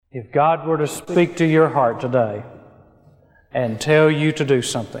If God were to speak to your heart today and tell you to do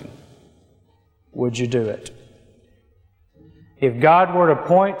something, would you do it? If God were to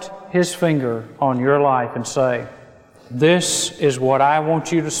point His finger on your life and say, this is what I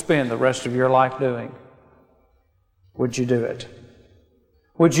want you to spend the rest of your life doing, would you do it?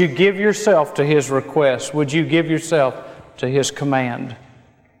 Would you give yourself to His request? Would you give yourself to His command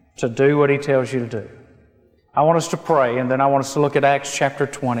to do what He tells you to do? I want us to pray, and then I want us to look at Acts chapter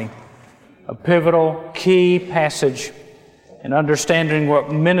 20, a pivotal, key passage in understanding what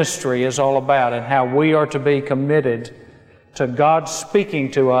ministry is all about and how we are to be committed to God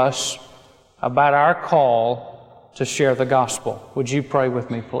speaking to us about our call to share the gospel. Would you pray with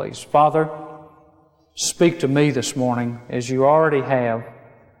me, please? Father, speak to me this morning as you already have.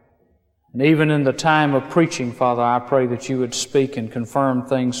 And even in the time of preaching, Father, I pray that you would speak and confirm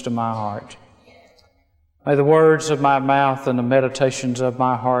things to my heart. May the words of my mouth and the meditations of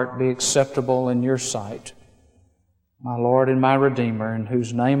my heart be acceptable in your sight, my Lord and my Redeemer, in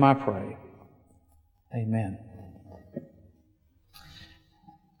whose name I pray. Amen.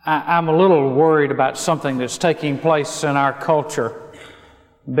 I'm a little worried about something that's taking place in our culture.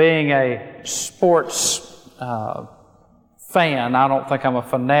 Being a sports fan, I don't think I'm a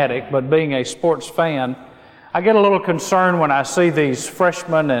fanatic, but being a sports fan, I get a little concerned when I see these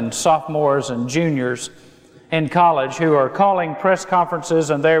freshmen and sophomores and juniors in college who are calling press conferences,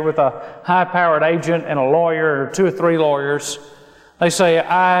 and they're with a high-powered agent and a lawyer or 2 or 3 lawyers. They say,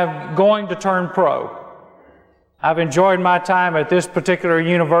 I'm going to turn pro. I've enjoyed my time at this particular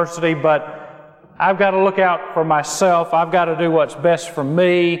university, but I've got to look out for myself. I've got to do what's best for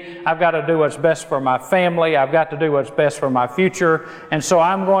me. I've got to do what's best for my family. I've got to do what's best for my future. And so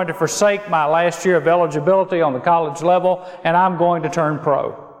I'm going to forsake my last year of eligibility on the college level, and I'm going to turn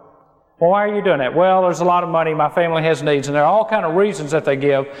pro. Well, why are you doing that? Well, there's a lot of money. My family has needs, and there are all kind of reasons that they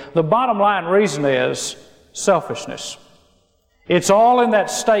give. The bottom line reason is selfishness. It's all in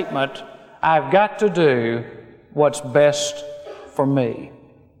that statement, I've got to do what's best for me.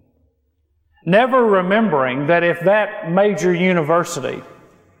 Never remembering that if that major university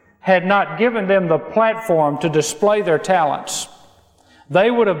had not given them the platform to display their talents, they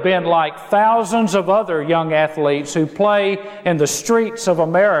would have been like thousands of other young athletes who play in the streets of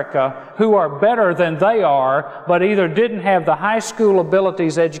America who are better than they are, but either didn't have the high school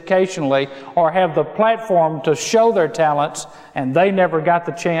abilities educationally or have the platform to show their talents, and they never got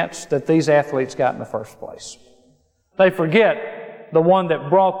the chance that these athletes got in the first place. They forget the one that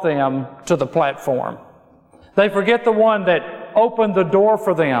brought them to the platform. They forget the one that opened the door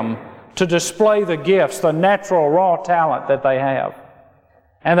for them to display the gifts, the natural raw talent that they have.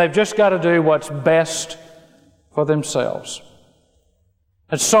 And they've just got to do what's best for themselves.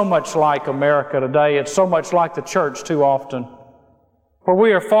 It's so much like America today. It's so much like the church too often. For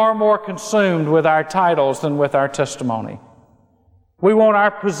we are far more consumed with our titles than with our testimony. We want our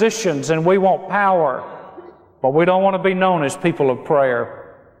positions and we want power, but we don't want to be known as people of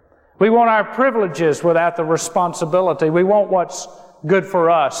prayer. We want our privileges without the responsibility. We want what's good for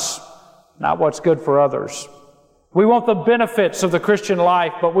us, not what's good for others. We want the benefits of the Christian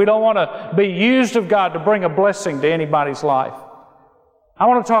life, but we don't want to be used of God to bring a blessing to anybody's life. I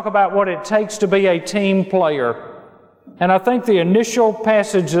want to talk about what it takes to be a team player. And I think the initial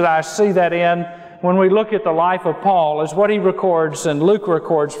passage that I see that in when we look at the life of Paul is what he records and Luke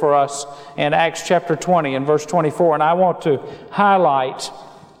records for us in Acts chapter 20 and verse 24. And I want to highlight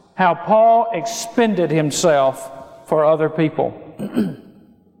how Paul expended himself for other people.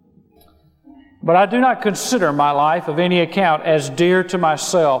 But I do not consider my life of any account as dear to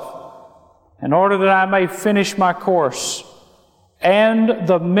myself, in order that I may finish my course and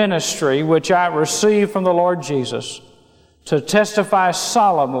the ministry which I received from the Lord Jesus, to testify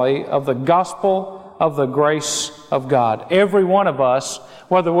solemnly of the gospel of the grace of God. Every one of us,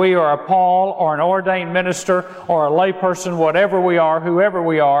 whether we are a Paul or an ordained minister or a layperson, whatever we are, whoever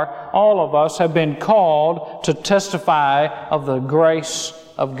we are, all of us have been called to testify of the grace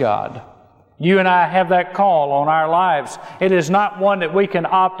of God. You and I have that call on our lives. It is not one that we can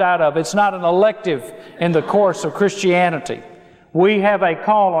opt out of. It's not an elective in the course of Christianity. We have a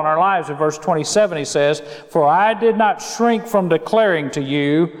call on our lives. In verse 27 he says, "For I did not shrink from declaring to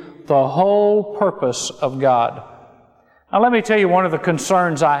you the whole purpose of God." Now let me tell you one of the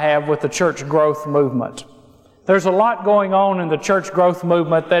concerns I have with the church growth movement. There's a lot going on in the church growth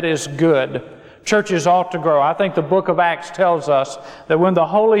movement that is good. Churches ought to grow. I think the book of Acts tells us that when the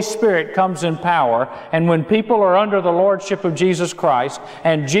Holy Spirit comes in power and when people are under the lordship of Jesus Christ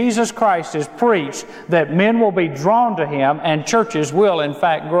and Jesus Christ is preached, that men will be drawn to Him and churches will in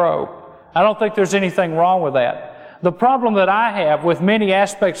fact grow. I don't think there's anything wrong with that. The problem that I have with many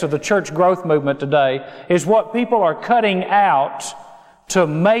aspects of the church growth movement today is what people are cutting out to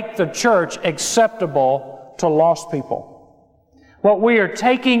make the church acceptable to lost people. What we are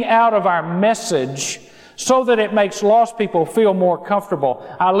taking out of our message so that it makes lost people feel more comfortable.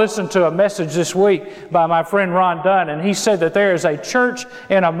 I listened to a message this week by my friend Ron Dunn, and he said that there is a church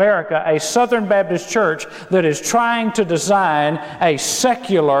in America, a Southern Baptist church, that is trying to design a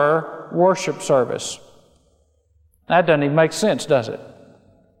secular worship service. That doesn't even make sense, does it?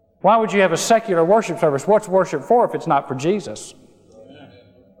 Why would you have a secular worship service? What's worship for if it's not for Jesus?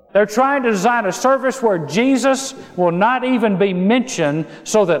 They're trying to design a service where Jesus will not even be mentioned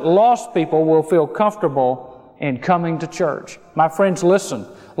so that lost people will feel comfortable in coming to church. My friends, listen.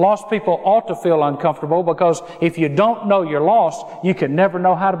 Lost people ought to feel uncomfortable because if you don't know you're lost, you can never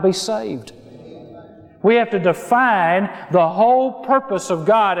know how to be saved. We have to define the whole purpose of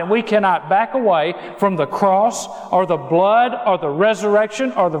God, and we cannot back away from the cross or the blood or the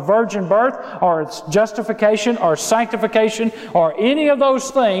resurrection or the virgin birth or its justification or sanctification or any of those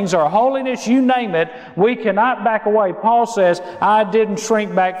things or holiness, you name it. We cannot back away. Paul says, I didn't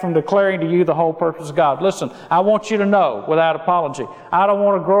shrink back from declaring to you the whole purpose of God. Listen, I want you to know without apology, I don't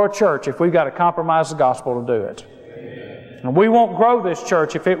want to grow a church if we've got to compromise the gospel to do it. And we won't grow this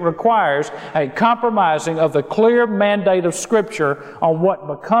church if it requires a compromising of the clear mandate of Scripture on what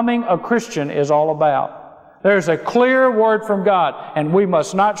becoming a Christian is all about. There's a clear word from God, and we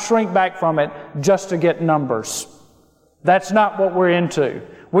must not shrink back from it just to get numbers. That's not what we're into.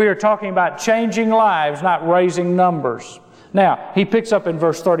 We are talking about changing lives, not raising numbers. Now, he picks up in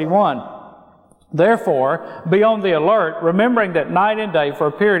verse 31. Therefore, be on the alert, remembering that night and day for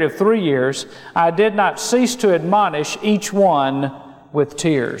a period of 3 years, I did not cease to admonish each one with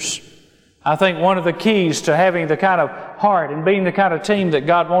tears. I think one of the keys to having the kind of heart and being the kind of team that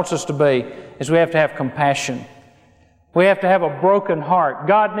God wants us to be is we have to have compassion. We have to have a broken heart.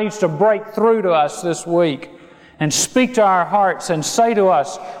 God needs to break through to us this week and speak to our hearts and say to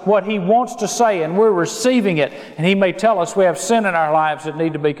us what He wants to say, and we're receiving it. And He may tell us we have sin in our lives that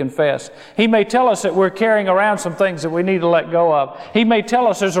need to be confessed. He may tell us that we're carrying around some things that we need to let go of. He may tell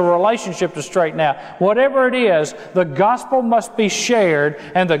us there's a relationship to straighten out. Whatever it is, the gospel must be shared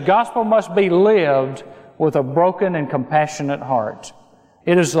and the gospel must be lived with a broken and compassionate heart.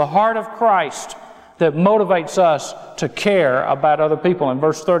 It is the heart of Christ that motivates us to care about other people. In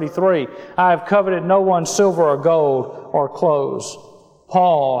verse 33, I have coveted no one's silver or gold or clothes.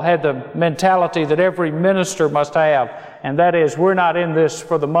 Paul had the mentality that every minister must have, and that is, we're not in this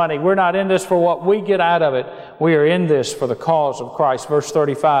for the money. We're not in this for what we get out of it. We are in this for the cause of Christ. Verse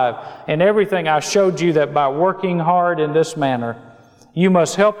 35, in everything I showed you that by working hard in this manner, you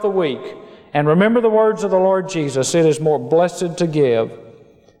must help the weak. And remember the words of the Lord Jesus, it is more blessed to give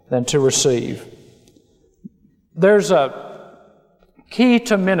than to receive. There's a key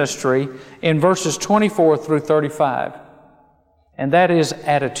to ministry in verses 24 through 35, and that is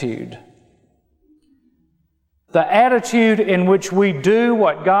attitude. The attitude in which we do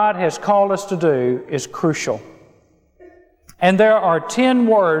what God has called us to do is crucial. And there are 10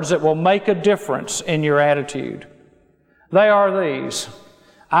 words that will make a difference in your attitude. They are these: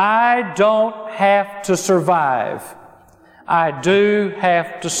 I don't have to survive. I do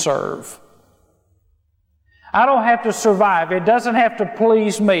have to serve. I don't have to survive. It doesn't have to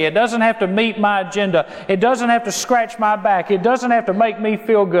please me. It doesn't have to meet my agenda. It doesn't have to scratch my back. It doesn't have to make me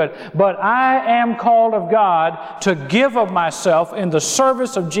feel good. But I am called of God to give of myself in the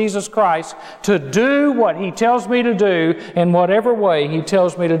service of Jesus Christ, to do what He tells me to do in whatever way He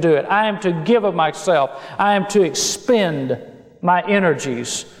tells me to do it. I am to give of myself. I am to expend my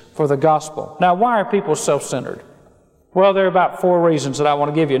energies for the gospel. Now, why are people self-centered? Well, there are about 4 reasons that I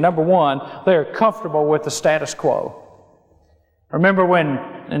want to give you. Number one, they're comfortable with the status quo. Remember when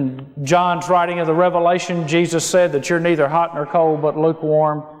in John's writing of the Revelation, Jesus said that you're neither hot nor cold but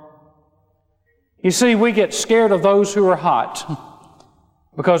lukewarm? You see, we get scared of those who are hot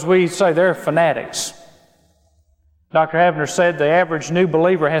because we say they're fanatics. Dr. Havner said the average new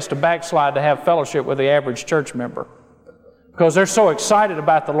believer has to backslide to have fellowship with the average church member. Because they're so excited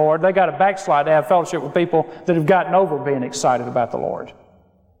about the Lord, they got to backslide to have fellowship with people that have gotten over being excited about the Lord.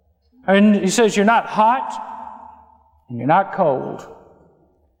 And he says you're not hot and you're not cold.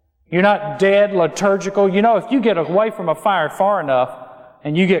 You're not dead, liturgical. You know, if you get away from a fire far enough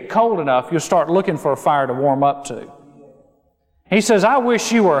and you get cold enough, you'll start looking for a fire to warm up to. He says, I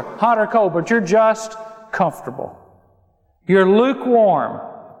wish you were hot or cold, but you're just comfortable. You're lukewarm.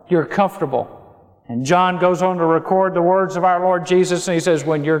 You're comfortable. And John goes on to record the words of our Lord Jesus, and he says,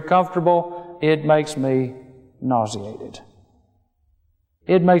 when you're comfortable, it makes me nauseated.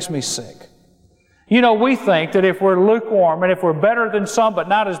 It makes me sick. You know, we think that if we're lukewarm and if we're better than some but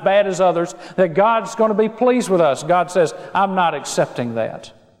not as bad as others, that God's going to be pleased with us. God says, I'm not accepting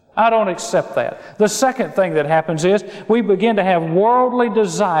that. I don't accept that. The second thing that happens is we begin to have worldly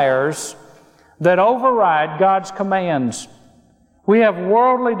desires that override God's commands. We have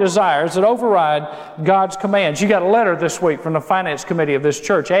worldly desires that override God's commands. You got a letter this week from the finance committee of this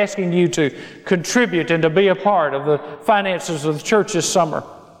church asking you to contribute and to be a part of the finances of the church this summer.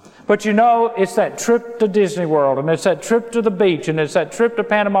 But you know, it's that trip to Disney World, and it's that trip to the beach, and it's that trip to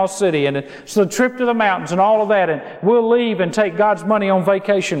Panama City, and it's the trip to the mountains and all of that, and we'll leave and take God's money on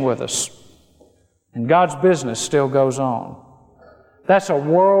vacation with us. And God's business still goes on. That's a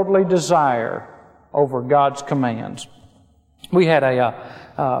worldly desire over God's commands. We had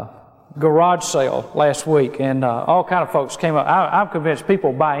a garage sale last week, and all kind of folks came up. I'm convinced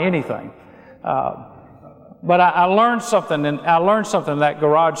people buy anything. But I learned something, and I learned something in that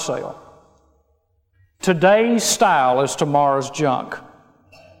garage sale. Today's style is tomorrow's junk.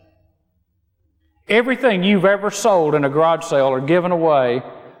 Everything you've ever sold in a garage sale or given away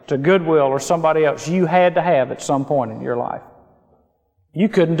to Goodwill or somebody else, you had to have at some point in your life. You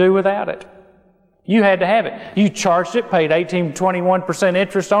couldn't do without it. You had to have it. You charged it, paid 18, 21%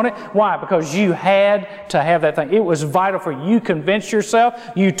 interest on it. Why? Because you had to have that thing. It was vital for you. You convinced yourself.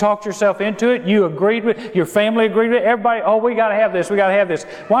 You talked yourself into it. You agreed with it. Your family agreed with it. Everybody, oh, we got to have this. We got to have this.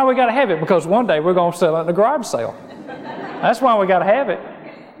 Why we got to have it? Because one day we're going to sell it in a garage sale. That's why we got to have it.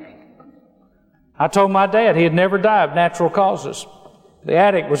 I told my dad he'd never die of natural causes. The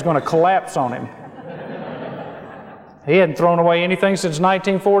attic was going to collapse on him. He hadn't thrown away anything since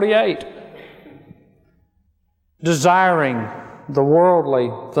 1948. Desiring the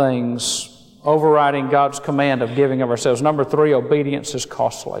worldly things, overriding God's command of giving of ourselves. Number 3, obedience is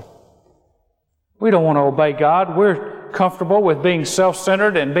costly. We don't want to obey God. We're comfortable with being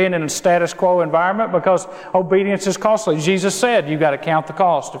self-centered and being in a status quo environment because obedience is costly. Jesus said, you've got to count the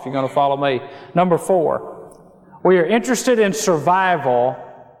cost if you're going to follow me. Number 4, we are interested in survival,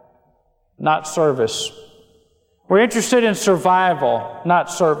 not service. We're interested in survival,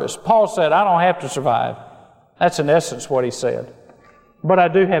 not service. Paul said, I don't have to survive. That's in essence what he said. But I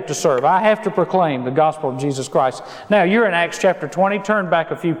do have to serve. I have to proclaim the gospel of Jesus Christ. Now, you're in Acts chapter 20. Turn back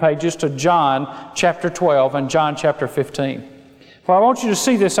a few pages to John chapter 12 and John chapter 15. For I want you to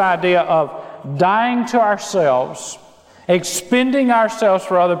see this idea of dying to ourselves, expending ourselves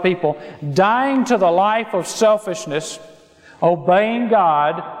for other people, dying to the life of selfishness, obeying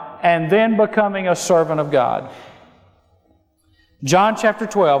God, and then becoming a servant of God. John chapter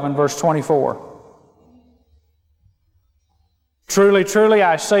 12 and verse 24. Truly, truly,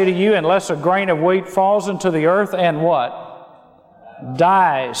 I say to you, unless a grain of wheat falls into the earth and what?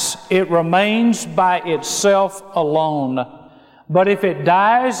 Dies. It remains by itself alone. But if it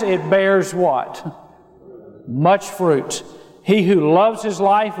dies, it bears what? Much fruit. He who loves his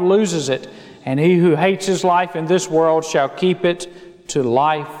life loses it, and he who hates his life in this world shall keep it to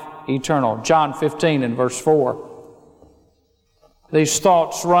life eternal. John 15 and verse 4. These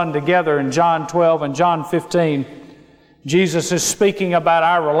thoughts run together in John 12 and John 15. Jesus is speaking about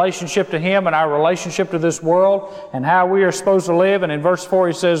our relationship to Him and our relationship to this world and how we are supposed to live. And in verse 4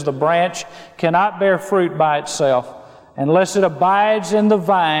 He says, the branch cannot bear fruit by itself unless it abides in the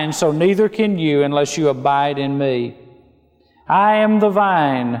vine, so neither can you unless you abide in me. I am the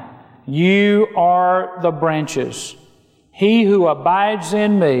vine, you are the branches. He who abides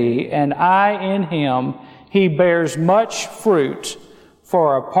in me and I in him, he bears much fruit,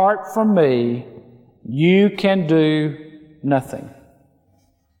 for apart from me, you can do nothing.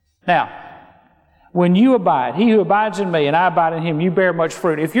 Now, when you abide, he who abides in me and I abide in him, you bear much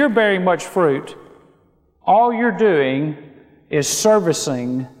fruit. If you're bearing much fruit, all you're doing is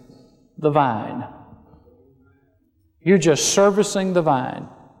servicing the vine. You're just servicing the vine.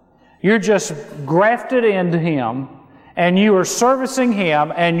 You're just grafted into him, and you are servicing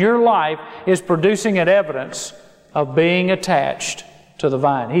him, and your life is producing an evidence of being attached to the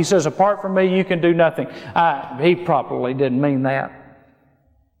vine. He says, apart from me, you can do nothing. He probably didn't mean that.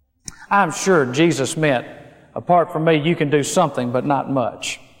 I'm sure Jesus meant, apart from me, you can do something, but not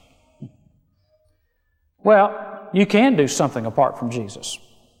much. Well, you can do something apart from Jesus.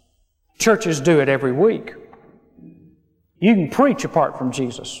 Churches do it every week. You can preach apart from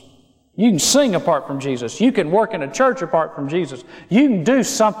Jesus. You can sing apart from Jesus. You can work in a church apart from Jesus. You can do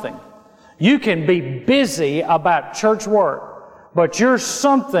something. You can be busy about church work. But your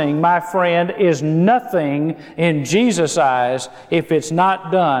something, my friend, is nothing in Jesus' eyes if it's not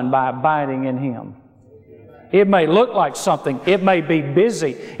done by abiding in Him. It may look like something. It may be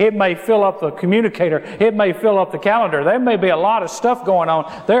busy. It may fill up the communicator. It may fill up the calendar. There may be a lot of stuff going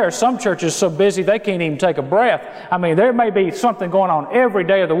on. There are some churches so busy they can't even take a breath. I mean, there may be something going on every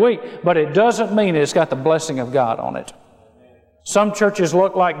day of the week, but it doesn't mean it's got the blessing of God on it. Some churches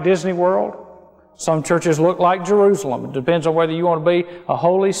look like Disney World. Some churches look like Jerusalem. It depends on whether you want to be a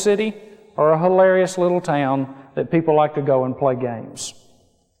holy city or a hilarious little town that people like to go and play games.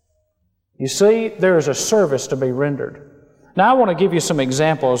 You see, there is a service to be rendered. Now, I want to give you some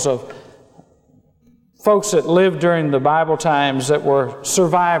examples of folks that lived during the Bible times that were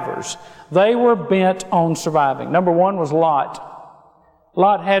survivors. They were bent on surviving. Number one was Lot.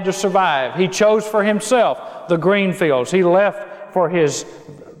 Lot had to survive. He chose for himself the green fields. He left for his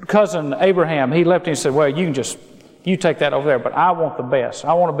cousin Abraham. He left and he said, well, you take that over there, but I want the best.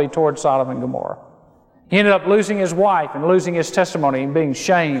 I want to be toward Sodom and Gomorrah. He ended up losing his wife and losing his testimony and being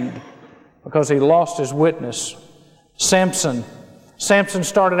shamed because he lost his witness. Samson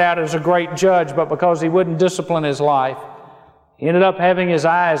started out as a great judge, but because he wouldn't discipline his life, he ended up having his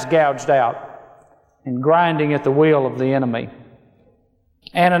eyes gouged out and grinding at the wheel of the enemy.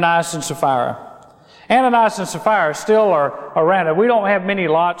 Ananias and Sapphira. Ananias and Sapphira still are around. We don't have many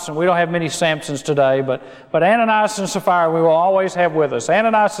Lots and we don't have many Samsons today, but Ananias and Sapphira we will always have with us.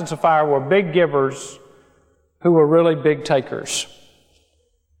 Ananias and Sapphira were big givers who were really big takers.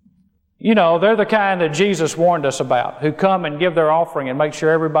 You know, they're the kind that Jesus warned us about, who come and give their offering and make sure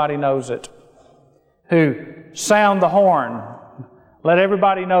everybody knows it, who sound the horn, let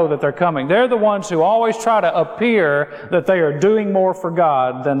everybody know that they're coming. They're the ones who always try to appear that they are doing more for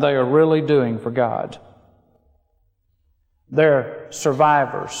God than they are really doing for God. They're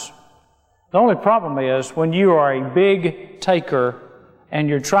survivors. The only problem is when you are a big taker and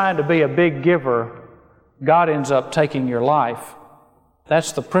you're trying to be a big giver, God ends up taking your life.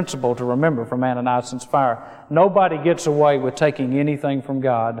 That's the principle to remember from Ananias and Sapphira. Nobody gets away with taking anything from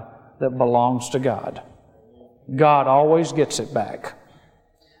God that belongs to God. God always gets it back.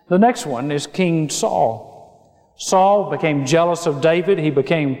 The next one is King Saul. Saul became jealous of David. He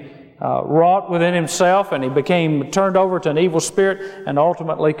became wrought within himself, and he became turned over to an evil spirit and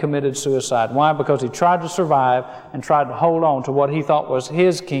ultimately committed suicide. Why? Because he tried to survive and tried to hold on to what he thought was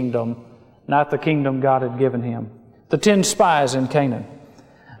his kingdom, not the kingdom God had given him. The 10 spies in Canaan.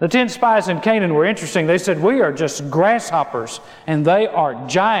 The 10 spies in Canaan were interesting. They said, we are just grasshoppers, and they are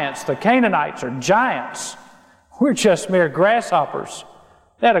giants. The Canaanites are giants. We're just mere grasshoppers.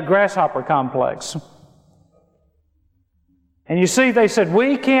 They had a grasshopper complex. And you see, they said,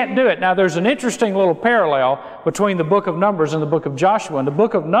 we can't do it. Now, there's an interesting little parallel between the book of Numbers and the book of Joshua. In the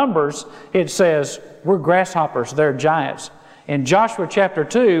book of Numbers, it says, we're grasshoppers, they're giants. In Joshua chapter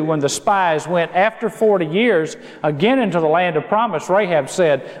 2, when the spies went after 40 years again into the land of promise, Rahab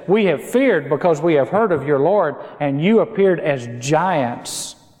said, we have feared because we have heard of your Lord, and you appeared as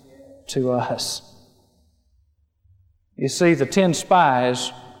giants to us. You see, the 10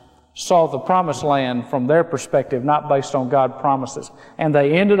 spies saw the promised land from their perspective, not based on God's promises. And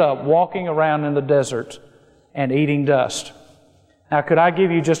they ended up walking around in the desert and eating dust. Now, could I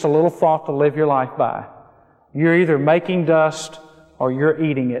give you just a little thought to live your life by? You're either making dust or you're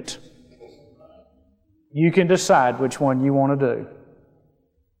eating it. You can decide which one you want to do.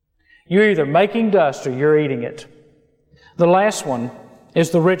 You're either making dust or you're eating it. The last one is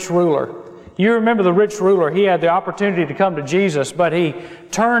the rich ruler. You remember the rich ruler. He had the opportunity to come to Jesus, but he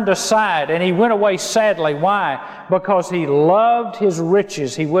turned aside and he went away sadly. Why? Because he loved his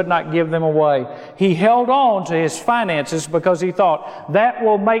riches. He would not give them away. He held on to his finances because he thought, that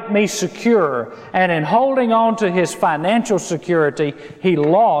will make me secure. And in holding on to his financial security, he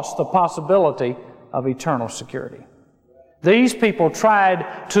lost the possibility of eternal security. These people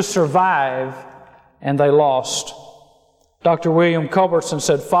tried to survive and they lost. Dr. William Culbertson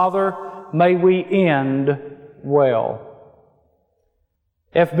said, Father, may we end well.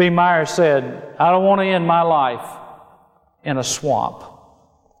 F.B. Meyer said, I don't want to end my life in a swamp.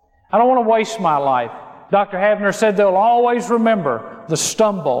 I don't want to waste my life. Dr. Havner said they'll always remember the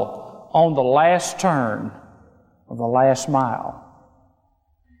stumble on the last turn of the last mile.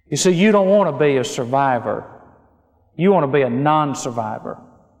 You see, you don't want to be a survivor. You want to be a non-survivor.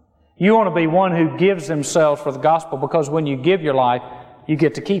 You want to be one who gives themselves for the gospel, because when you give your life, you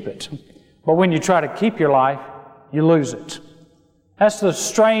get to keep it. But when you try to keep your life, you lose it. That's the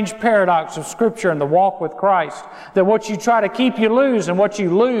strange paradox of Scripture and the walk with Christ, that what you try to keep, you lose, and what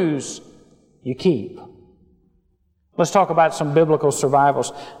you lose, you keep. Let's talk about some biblical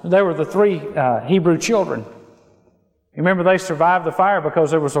survivals. There were the 3 Hebrew children. You remember they survived the fire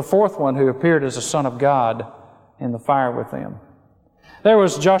because there was a 4th one who appeared as a son of God in the fire with them. There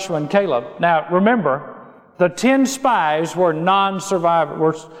was Joshua and Caleb. Now, remember, The 10 spies were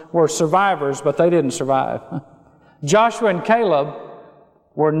were survivors, but they didn't survive. Joshua and Caleb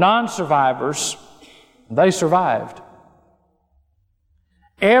were non-survivors. They survived.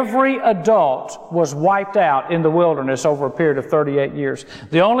 Every adult was wiped out in the wilderness over a period of 38 years.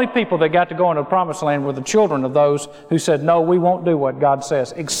 The only people that got to go into the promised land were the children of those who said, no, we won't do what God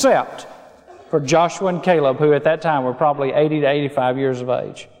says, except for Joshua and Caleb, who at that time were probably 80 to 85 years of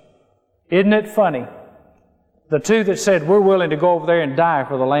age. Isn't it funny? The two that said, we're willing to go over there and die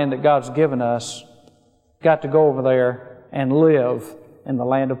for the land that God's given us, got to go over there and live in the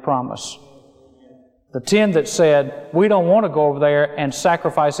land of promise. The 10 that said, we don't want to go over there and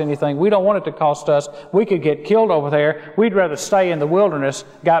sacrifice anything. We don't want it to cost us. We could get killed over there. We'd rather stay in the wilderness,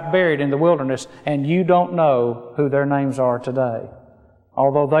 got buried in the wilderness, and you don't know who their names are today.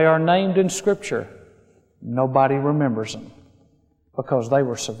 Although they are named in Scripture, nobody remembers them because they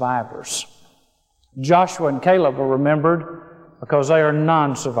were survivors. Joshua and Caleb are remembered because they are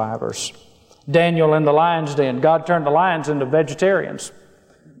non-survivors. Daniel in the lion's den. God turned the lions into vegetarians.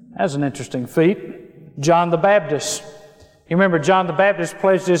 That's an interesting feat. John the Baptist. You remember John the Baptist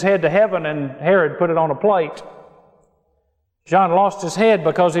pledged his head to heaven and Herod put it on a plate. John lost his head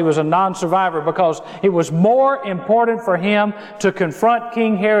because he was a non-survivor, because it was more important for him to confront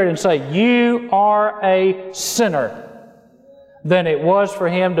King Herod and say, you are a sinner, than it was for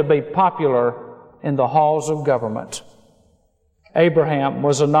him to be popular in the halls of government. Abraham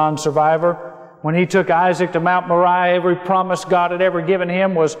was a non-survivor. When he took Isaac to Mount Moriah, every promise God had ever given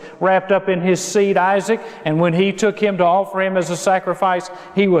him was wrapped up in his seed, Isaac. And when he took him to offer him as a sacrifice,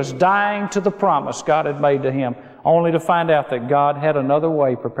 he was dying to the promise God had made to him, only to find out that God had another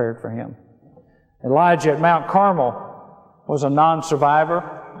way prepared for him. Elijah at Mount Carmel was a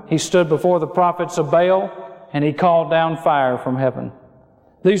non-survivor. He stood before the prophets of Baal and he called down fire from heaven.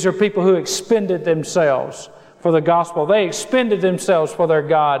 These are people who expended themselves for the gospel. They expended themselves for their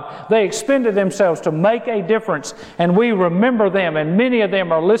God. They expended themselves to make a difference, and we remember them, and many of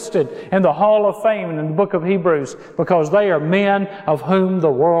them are listed in the Hall of Fame in the book of Hebrews because they are men of whom the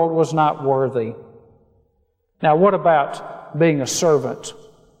world was not worthy. Now, what about being a servant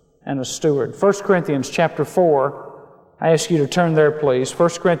and a steward? 1 Corinthians chapter 4. I ask you to turn there, please. 1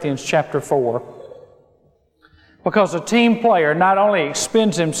 Corinthians chapter 4. Because a team player not only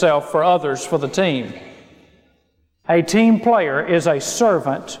expends himself for others for the team, a team player is a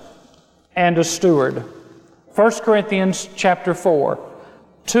servant and a steward. 1 Corinthians chapter 4.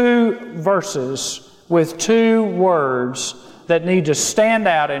 2 verses with 2 words that need to stand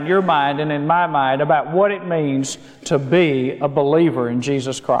out in your mind and in my mind about what it means to be a believer in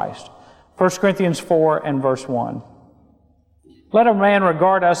Jesus Christ. 1 Corinthians 4 and verse 1. Let a man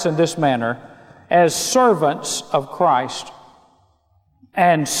regard us in this manner, as servants of Christ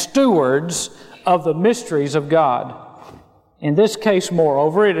and stewards of the mysteries of God. In this case,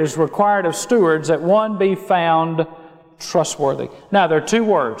 moreover, it is required of stewards that one be found trustworthy. Now, there are 2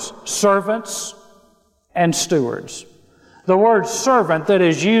 words, servants and stewards. The word servant that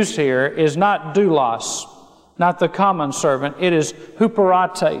is used here is not doulos, not the common servant. It is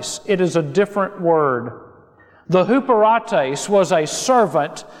huperetes. It is a different word. The huperetes was a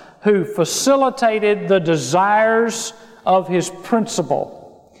servant who facilitated the desires of his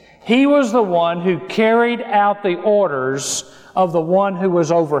principal. He was the one who carried out the orders of the one who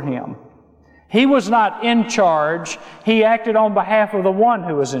was over him. He was not in charge. He acted on behalf of the one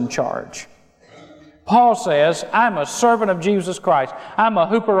who was in charge. Paul says, I'm a servant of Jesus Christ. I'm a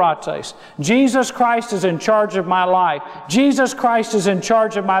huperetes. Jesus Christ is in charge of my life. Jesus Christ is in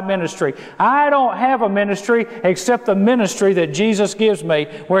charge of my ministry. I don't have a ministry except the ministry that Jesus gives me.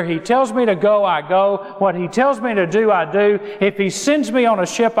 Where He tells me to go, I go. What He tells me to do, I do. If He sends me on a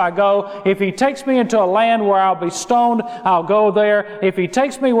ship, I go. If He takes me into a land where I'll be stoned, I'll go there. If He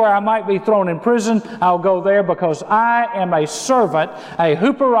takes me where I might be thrown in prison, I'll go there, because I am a servant, a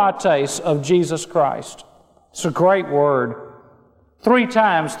huperetes of Jesus Christ. It's a great word. 3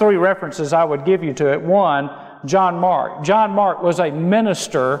 times, 3 references I would give you to it. 1, John Mark. John Mark was a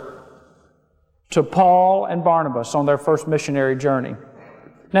minister to Paul and Barnabas on their first missionary journey.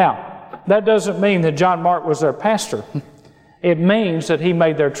 Now, that doesn't mean that John Mark was their pastor. It means that he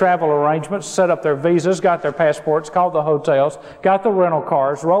made their travel arrangements, set up their visas, got their passports, called the hotels, got the rental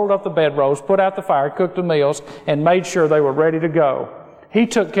cars, rolled up the bedrolls, put out the fire, cooked the meals, and made sure they were ready to go. He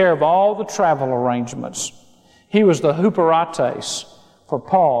took care of all the travel arrangements. He was the huperetes for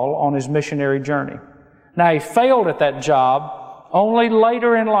Paul on his missionary journey. Now, he failed at that job. Only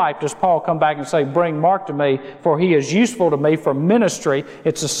later in life does Paul come back and say, bring Mark to me, for he is useful to me for ministry.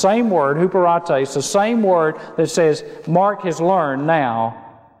 It's the same word, huperetes, the same word that says Mark has learned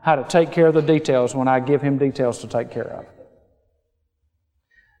now how to take care of the details when I give Him details to take care of.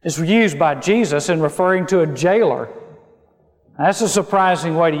 It's used by Jesus in referring to a jailer. That's a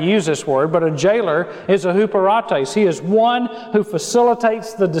surprising way to use this word, but a jailer is a huperates. He is one who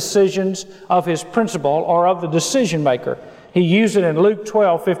facilitates the decisions of his principal or of the decision maker. He used it in Luke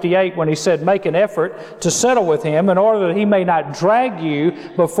 12:58 when He said, make an effort to settle with him in order that he may not drag you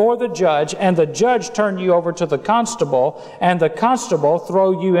before the judge, and the judge turn you over to the constable, and the constable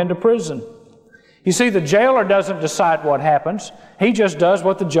throw you into prison. You see, the jailer doesn't decide what happens. He just does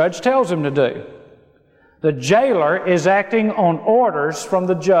what the judge tells him to do. The jailer is acting on orders from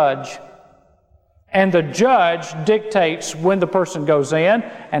the judge. And the judge dictates when the person goes in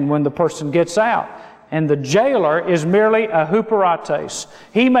and when the person gets out. And the jailer is merely a huperates.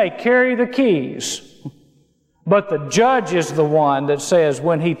 He may carry the keys, but the judge is the one that says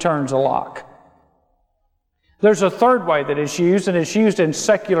when he turns a lock. There's a third way that it's used, and it's used in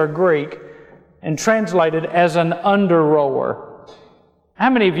secular Greek and translated as an under-rower. How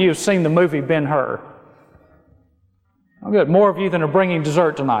many of you have seen the movie Ben-Hur? Oh, good. More of you than are bringing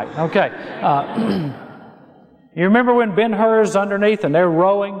dessert tonight. Okay. You remember when Ben-Hur is underneath and they're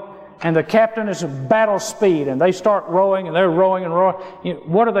rowing, and the captain is at battle speed, and they start rowing, and they're rowing and rowing.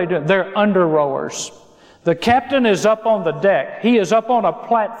 What are they doing? They're under-rowers. The captain is up on the deck. He is up on a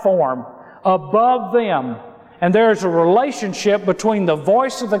platform above them. And there's a relationship between the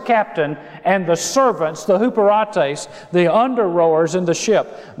voice of the captain and the servants, the huperates, the under-rowers in the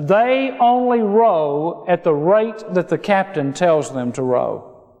ship. They only row at the rate that the captain tells them to row.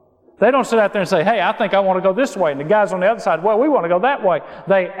 They don't sit out there and say, hey, I think I want to go this way. And the guys on the other side, well, we want to go that way.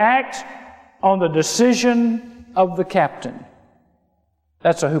 They act on the decision of the captain.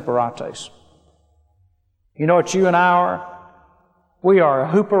 That's a huperates. You know what you and I are? We are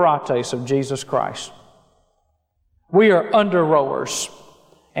a huperates of Jesus Christ. We are under-rowers,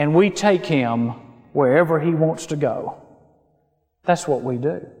 and we take Him wherever He wants to go. That's what we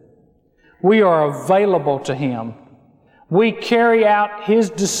do. We are available to Him. We carry out His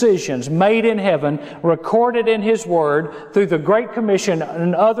decisions made in heaven, recorded in His Word, through the Great Commission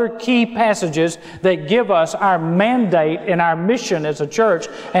and other key passages that give us our mandate and our mission as a church.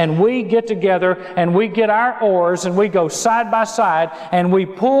 And we get together and we get our oars and we go side by side and we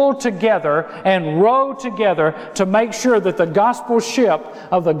pull together and row together to make sure that the gospel ship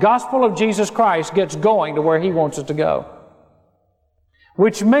of the gospel of Jesus Christ gets going to where He wants it to go.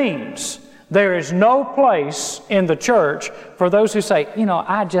 Which means there is no place in the church for those who say,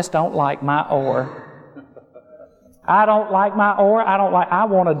 I just don't like my oar. I don't like my oar. I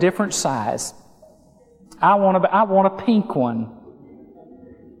want a different size. I want a pink one.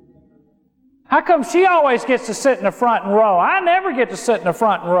 How come she always gets to sit in the front and row? I never get to sit in the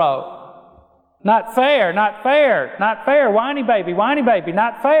front and row. Not fair, not fair, not fair. Whiny baby,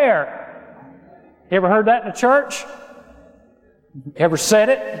 not fair. You ever heard that in the church? Ever said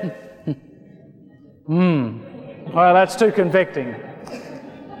it? Well, that's too convicting.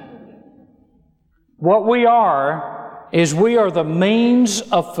 What we are is we are the means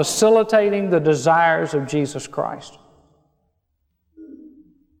of facilitating the desires of Jesus Christ.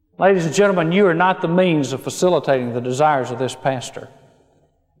 Ladies and gentlemen, you are not the means of facilitating the desires of this pastor.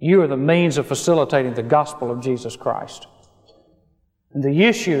 You are the means of facilitating the gospel of Jesus Christ. And the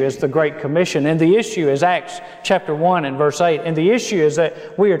issue is the Great Commission, and the issue is Acts chapter 1 and verse 8. And the issue is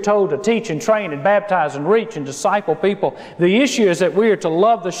that we are told to teach and train and baptize and reach and disciple people. The issue is that we are to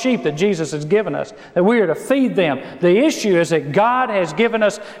love the sheep that Jesus has given us, that we are to feed them. The issue is that God has given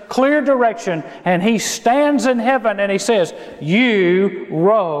us clear direction, and He stands in heaven and He says, you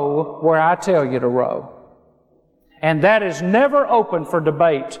row where I tell you to row. And that is never open for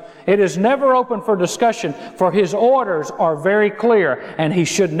debate. It is never open for discussion, for His orders are very clear, and He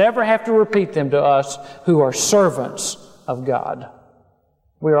should never have to repeat them to us who are servants of God.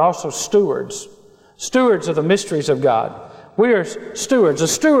 We are also stewards, stewards of the mysteries of God. We are stewards. A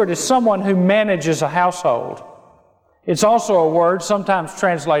steward is someone who manages a household. It's also a word sometimes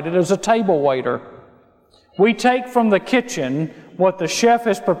translated as a table waiter. We take from the kitchen what the chef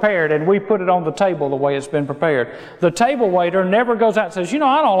has prepared and we put it on the table the way it's been prepared. The table waiter never goes out and says, I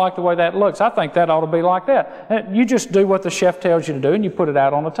don't like the way that looks. I think that ought to be like that. You just do what the chef tells you to do and you put it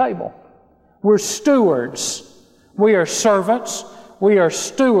out on the table. We're stewards. We are servants. We are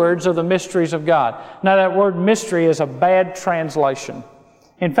stewards of the mysteries of God. Now that word mystery is a bad translation.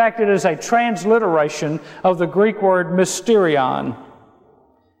 In fact, it is a transliteration of the Greek word mysterion.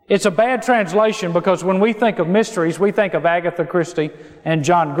 It's a bad translation because when we think of mysteries, we think of Agatha Christie and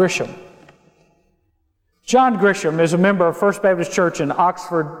John Grisham. John Grisham is a member of First Baptist Church in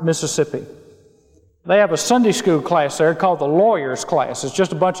Oxford, Mississippi. They have a Sunday school class there called the lawyers class. It's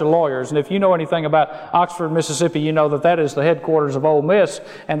just a bunch of lawyers. And if you know anything about Oxford, Mississippi, you know that that is the headquarters of Ole Miss.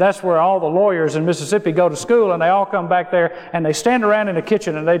 And that's where all the lawyers in Mississippi go to school, and they all come back there and they stand around in the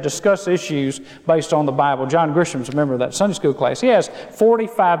kitchen and they discuss issues based on the Bible. John Grisham's a member of that Sunday school class. He has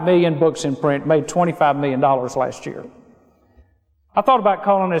 45 million books in print, made $25 million last year. I thought about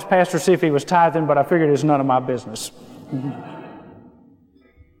calling his pastor to see if he was tithing, but I figured it's none of my business.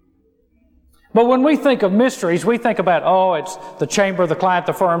 But when we think of mysteries, we think about, oh, it's the chamber, the client,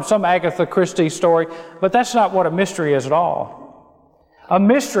 the firm, some Agatha Christie story. But that's not what a mystery is at all. A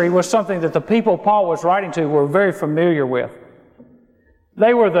mystery was something that the people Paul was writing to were very familiar with.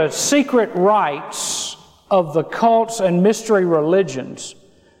 They were the secret rites of the cults and mystery religions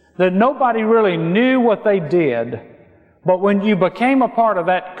that nobody really knew what they did. But when you became a part of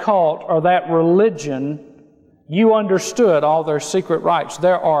that cult or that religion, you understood all their secret rites.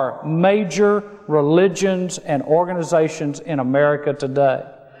 There are major religions and organizations in America today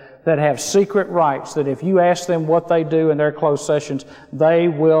that have secret rites that if you ask them what they do in their closed sessions, they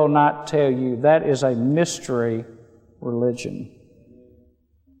will not tell you. That is a mystery religion.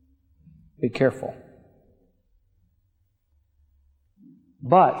 Be careful.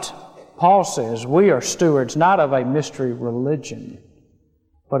 But Paul says we are stewards not of a mystery religion,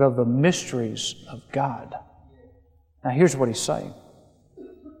 but of the mysteries of God. Now here's what he's saying.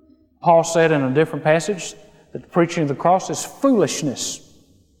 Paul said in a different passage that the preaching of the cross is foolishness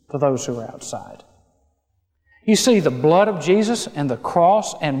for those who are outside. You see, the blood of Jesus and the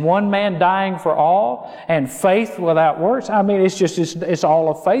cross and one man dying for all and faith without works. I mean, it's all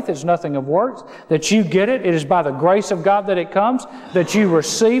of faith. It's nothing of works. That you get it. It is by the grace of God that it comes. That you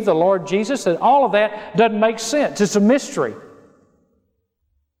receive the Lord Jesus. That all of that doesn't make sense. It's a mystery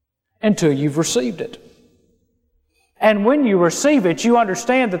until you've received it. And when you receive it, you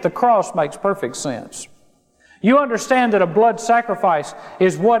understand that the cross makes perfect sense. You understand that a blood sacrifice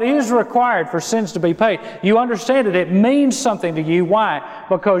is what is required for sins to be paid. You understand that it means something to you. Why?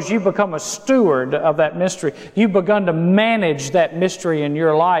 Because you become a steward of that mystery. You've begun to manage that mystery in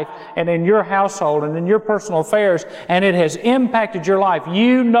your life and in your household and in your personal affairs, and it has impacted your life.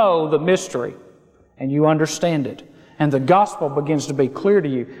 You know the mystery, and you understand it. And the gospel begins to be clear to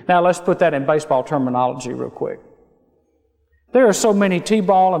you. Now let's put that in baseball terminology real quick. There are so many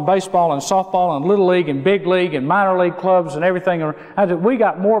t-ball and baseball and softball and little league and big league and minor league clubs and everything. We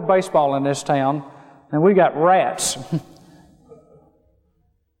got more baseball in this town than we got rats.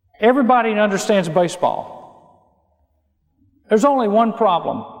 Everybody understands baseball. There's only one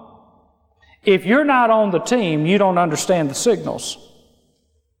problem. If you're not on the team, you don't understand the signals.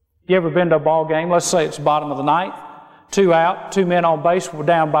 You ever been to a ball game? Let's say it's bottom of the ninth, 2 out, 2 men on base, we're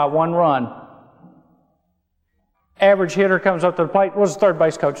down by 1 run. Average hitter comes up to the plate. What does the third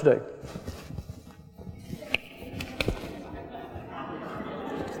base coach do?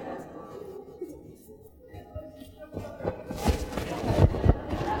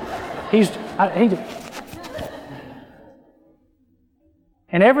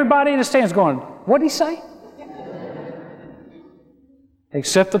 And everybody in the stands going, what did he say?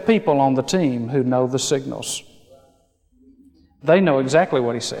 Except the people on the team who know the signals. They know exactly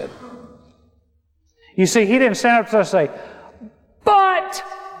what he said. You see, he didn't stand up and say, but,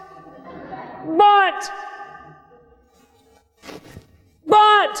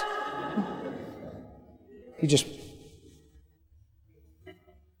 he just,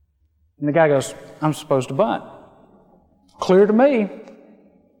 and the guy goes, I'm supposed to bunt. Clear to me.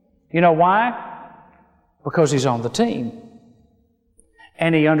 You know why? Because he's on the team.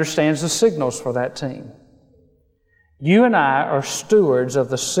 And he understands the signals for that team. You and I are stewards of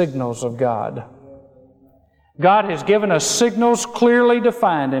the signals of God. God has given us signals clearly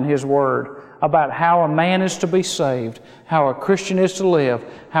defined in His Word about how a man is to be saved, how a Christian is to live,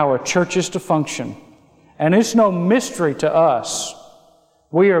 how a church is to function. And it's no mystery to us.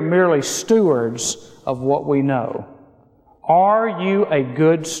 We are merely stewards of what we know. Are you a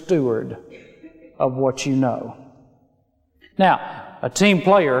good steward of what you know? Now, a team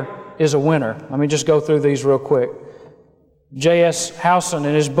player is a winner. Let me just go through these real quick. J.S. Howson,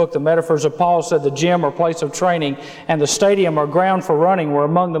 in his book, The Metaphors of Paul, said the gym or place of training and the stadium or ground for running were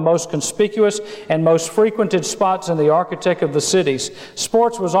among the most conspicuous and most frequented spots in the architect of the cities.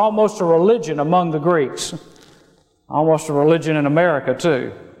 Sports was almost a religion among the Greeks. Almost a religion in America,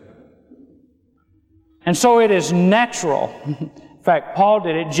 too. And so it is natural. In fact, Paul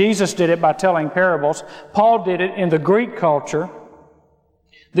did it. Jesus did it by telling parables. Paul did it in the Greek culture.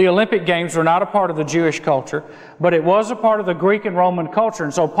 The Olympic Games were not a part of the Jewish culture, but it was a part of the Greek and Roman culture.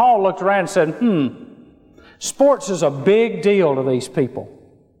 And so Paul looked around and said, sports is a big deal to these people.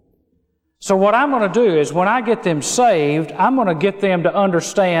 So what I'm going to do is when I get them saved, I'm going to get them to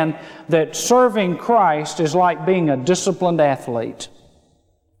understand that serving Christ is like being a disciplined athlete.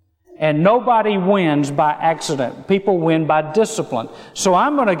 And nobody wins by accident. People win by discipline. So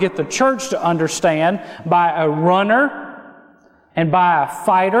I'm going to get the church to understand by a runner and by a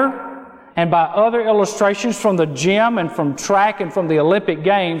fighter and by other illustrations from the gym and from track and from the Olympic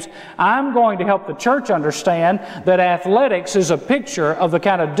Games, I'm going to help the church understand that athletics is a picture of the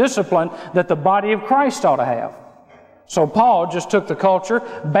kind of discipline that the body of Christ ought to have. So Paul just took the culture,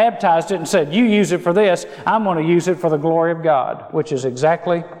 baptized it, and said, you use it for this, I'm going to use it for the glory of God, which is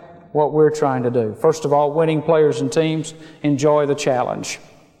exactly what we're trying to do. First of all, winning players and teams enjoy the challenge.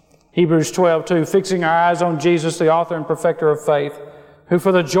 Hebrews 12:2, fixing our eyes on Jesus, the author and perfecter of faith, who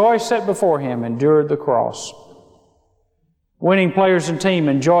for the joy set before Him endured the cross. Winning players and team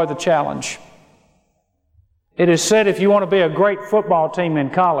enjoy the challenge. It is said if you want to be a great football team in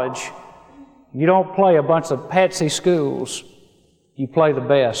college, you don't play a bunch of patsy schools. You play the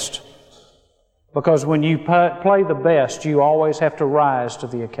best. Because when you play the best, you always have to rise to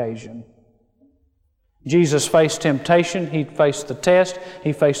the occasion. Jesus faced temptation, He faced the test,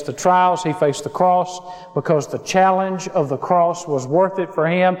 He faced the trials, He faced the cross, because the challenge of the cross was worth it for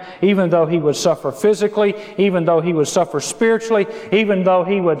Him, even though He would suffer physically, even though He would suffer spiritually, even though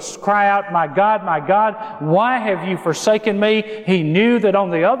He would cry out, my God, why have you forsaken me? He knew that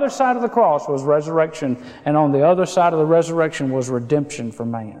on the other side of the cross was resurrection, and on the other side of the resurrection was redemption for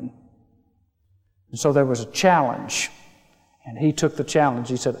man. And so there was a challenge, and He took the challenge.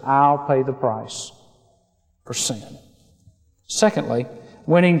 He said, I'll pay the price for sin. Secondly,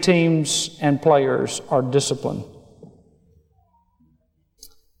 winning teams and players are disciplined.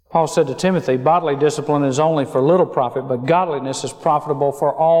 Paul said to Timothy, bodily discipline is only for little profit, but godliness is profitable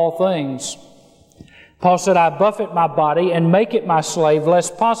for all things. Paul said, I buffet my body and make it my slave,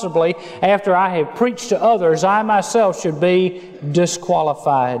 lest possibly, after I have preached to others, I myself should be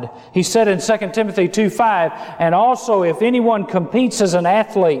disqualified. He said in 2 Timothy 2:5, and also if anyone competes as an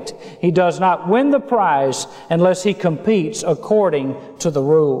athlete, he does not win the prize unless he competes according to the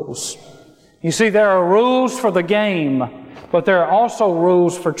rules. You see, there are rules for the game, but there are also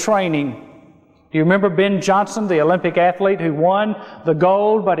rules for training. Do you remember Ben Johnson, the Olympic athlete who won the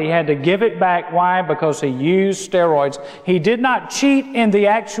gold, but he had to give it back? Why? Because he used steroids. He did not cheat in the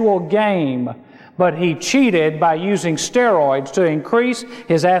actual game, but he cheated by using steroids to increase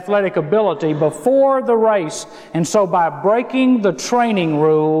his athletic ability before the race. And so by breaking the training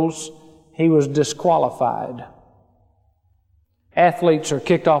rules, he was disqualified. Athletes are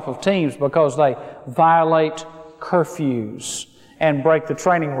kicked off of teams because they violate curfews and break the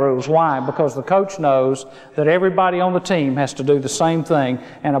training rules. Why? Because the coach knows that everybody on the team has to do the same thing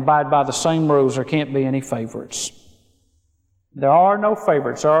and abide by the same rules. There can't be any favorites. There are no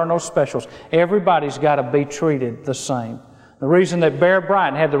favorites. There are no specials. Everybody's got to be treated the same. The reason that Bear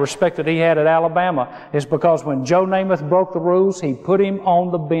Bryant had the respect that he had at Alabama is because when Joe Namath broke the rules, he put him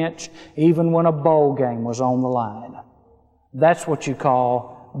on the bench even when a bowl game was on the line. That's what you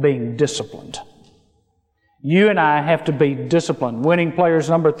call being disciplined. You and I have to be disciplined. Winning players,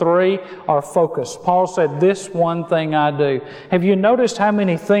 number 3, are focused. Paul said, this one thing I do. Have you noticed how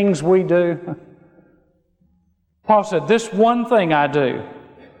many things we do? Paul said, this one thing I do.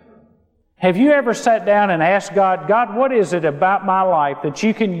 Have you ever sat down and asked God, God, what is it about my life that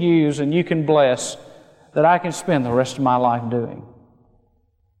you can use and you can bless that I can spend the rest of my life doing?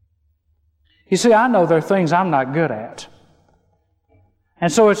 You see, I know there are things I'm not good at.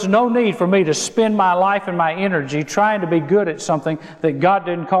 And so it's no need for me to spend my life and my energy trying to be good at something that God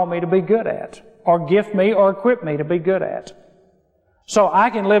didn't call me to be good at, or gift me or equip me to be good at. So I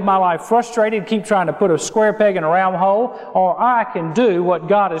can live my life frustrated, keep trying to put a square peg in a round hole, or I can do what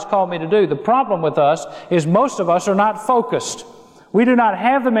God has called me to do. The problem with us is most of us are not focused. We do not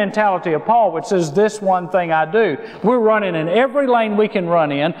have the mentality of Paul, which says, this one thing I do. We're running in every lane we can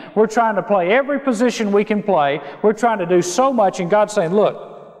run in. We're trying to play every position we can play. We're trying to do so much, and God's saying,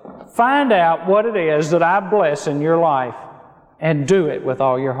 look, find out what it is that I bless in your life and do it with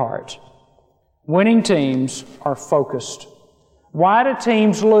all your heart. Winning teams are focused. Why do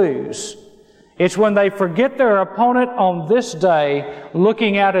teams lose? It's when they forget their opponent on this day,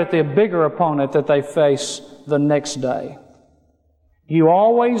 looking out at the bigger opponent that they face the next day. You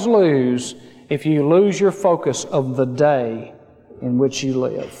always lose if you lose your focus of the day in which you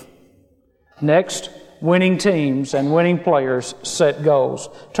live. Next, winning teams and winning players set goals.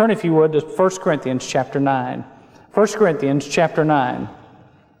 Turn, if you would, to 1 Corinthians chapter 9. 1 Corinthians chapter 9.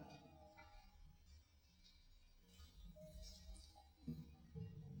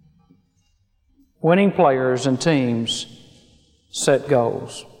 Winning players and teams set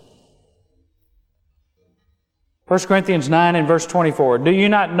goals. 1 Corinthians 9 and verse 24. Do you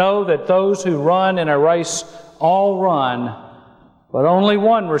not know that those who run in a race all run, but only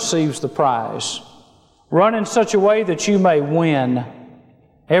one receives the prize? Run in such a way that you may win.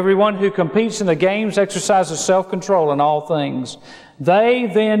 Everyone who competes in the games exercises self-control in all things. They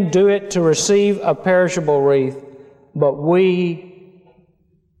then do it to receive a perishable wreath, but we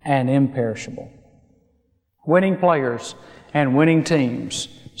an imperishable. Winning players and winning teams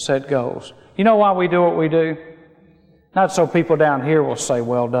set goals. You know why we do what we do? Not so people down here will say,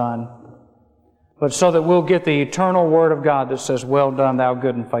 well done, but so that we'll get the eternal Word of God that says, well done, thou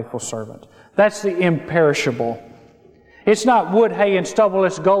good and faithful servant. That's the imperishable. It's not wood, hay, and stubble.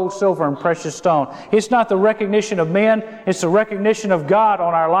 It's gold, silver, and precious stone. It's not the recognition of men. It's the recognition of God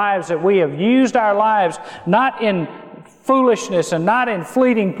on our lives, that we have used our lives not in foolishness and not in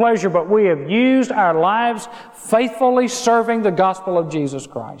fleeting pleasure, but we have used our lives faithfully serving the gospel of Jesus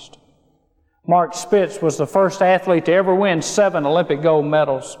Christ. Mark Spitz was the first athlete to ever win 7 Olympic gold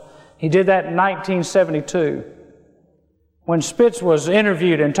medals. He did that in 1972. When Spitz was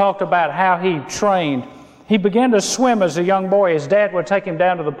interviewed and talked about how he trained, he began to swim as a young boy. His dad would take him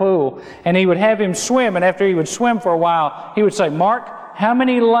down to the pool, and he would have him swim, and after he would swim for a while, he would say, Mark, how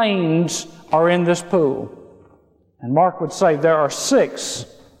many lanes are in this pool? And Mark would say, there are 6.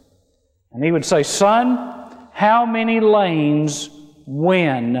 And he would say, son, how many lanes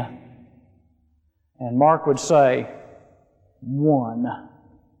win? And Mark would say, 1.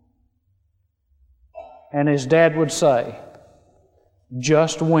 And his dad would say,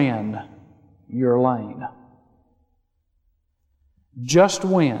 just win your lane. Just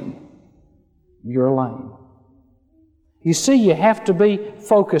win your lane. You see, you have to be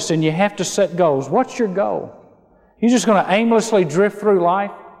focused and you have to set goals. What's your goal? You're just going to aimlessly drift through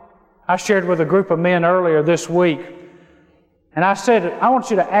life? I shared with a group of men earlier this week, and I said, I want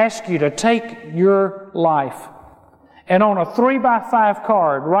you to ask you to take your life and on a 3x5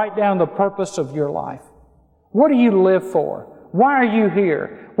 card, write down the purpose of your life. What do you live for? Why are you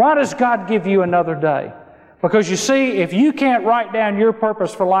here? Why does God give you another day? Because you see, if you can't write down your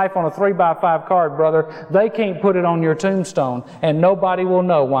purpose for life on a 3x5 card, brother, they can't put it on your tombstone, and nobody will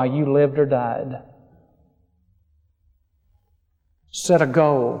know why you lived or died. Set a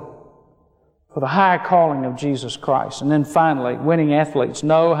goal for the high calling of Jesus Christ. And then finally, winning athletes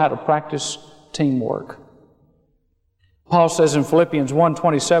know how to practice teamwork. Paul says in Philippians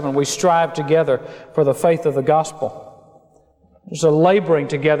 1:27, we strive together for the faith of the gospel. There's a laboring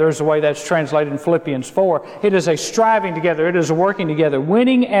together is the way that's translated in Philippians 4. It is a striving together. It is a working together.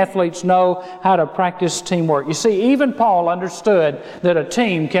 Winning athletes know how to practice teamwork. You see, even Paul understood that a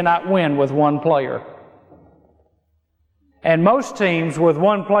team cannot win with one player. And most teams with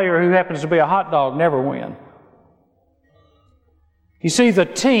one player who happens to be a hot dog never win. You see, the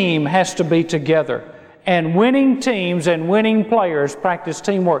team has to be together. And winning teams and winning players practice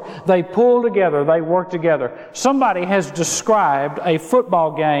teamwork. They pull together, they work together. Somebody has described a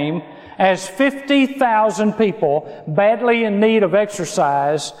football game as 50,000 people badly in need of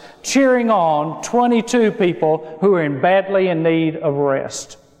exercise cheering on 22 people who are badly in need of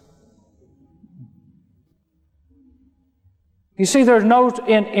rest. You see, there's no,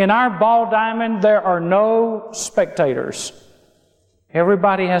 in our ball diamond, there are no spectators.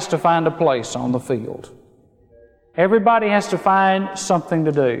 Everybody has to find a place on the field. Everybody has to find something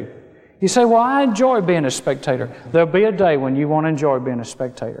to do. You say, well, I enjoy being a spectator. There'll be a day when you won't enjoy being a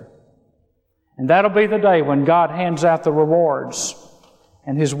spectator. And that'll be the day when God hands out the rewards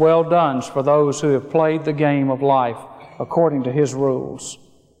and His well-dones for those who have played the game of life according to His rules.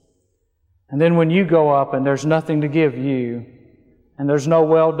 And then when you go up and there's nothing to give you, and there's no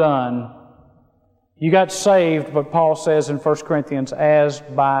well done, you got saved, but Paul says in 1 Corinthians, as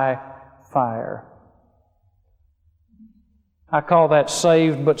by fire. I call that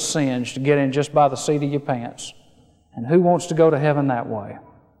saved but singed, to get in just by the seat of your pants. And who wants to go to heaven that way?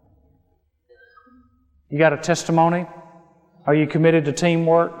 You got a testimony? Are you committed to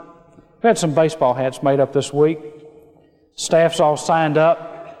teamwork? We had some baseball hats made up this week. Staff's all signed up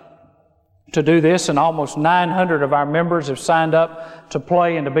to do this, and almost 900 of our members have signed up to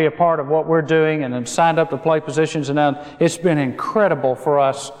play and to be a part of what we're doing, and have signed up to play positions. And now it's been incredible for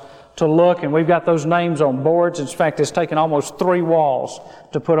us to look, and we've got those names on boards. In fact, it's taken almost 3 walls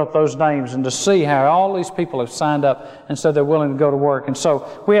to put up those names and to see how all these people have signed up and said they're willing to go to work. And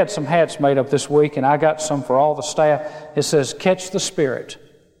so we had some hats made up this week, and I got some for all the staff. It says, catch the spirit,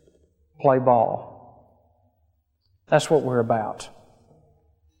 play ball. That's what we're about.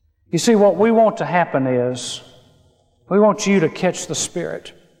 You see, what we want to happen is, we want you to catch the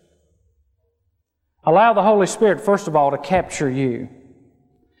Spirit. Allow the Holy Spirit, first of all, to capture you.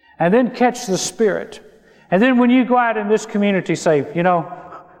 And then catch the Spirit. And then when you go out in this community, say,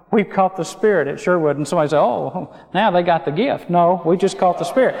 we've caught the Spirit at Sherwood, and somebody say, oh, now they got the gift. No, we just caught the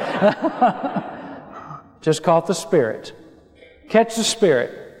Spirit. Just caught the Spirit. Catch the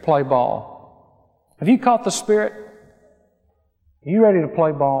Spirit, play ball. Have you caught the Spirit? Are you ready to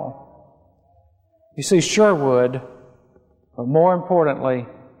play ball? You see, Sherwood, but more importantly,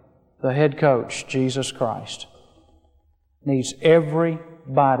 the head coach, Jesus Christ, needs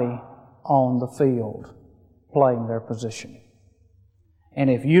everybody on the field playing their position. And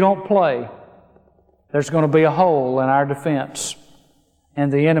if you don't play, there's going to be a hole in our defense,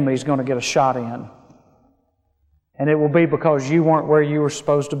 and the enemy's going to get a shot in. And it will be because you weren't where you were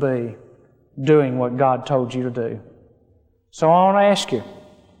supposed to be doing what God told you to do. So I want to ask you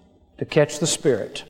to catch the Spirit